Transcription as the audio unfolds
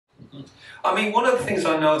I mean, one of the things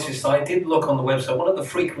I noticed, I did look on the website, one of the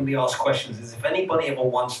frequently asked questions is if anybody ever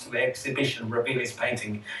wants to exhibition Ravilious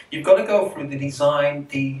painting, you've got to go through the design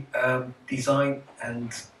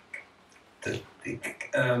and the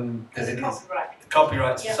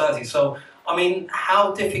copyright society. So, I mean,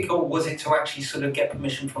 how difficult was it to actually sort of get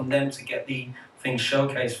permission from them to get the thing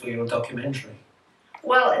showcased for your documentary?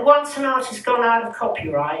 Well, once an art has gone out of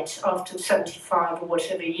copyright after 75 or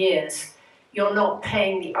whatever years, you're not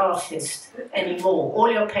paying the artist anymore.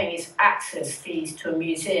 All you're paying is access fees to a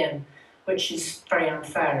museum, which is very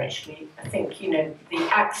unfair, actually. I think, you know, the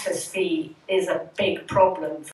access fee is a big problem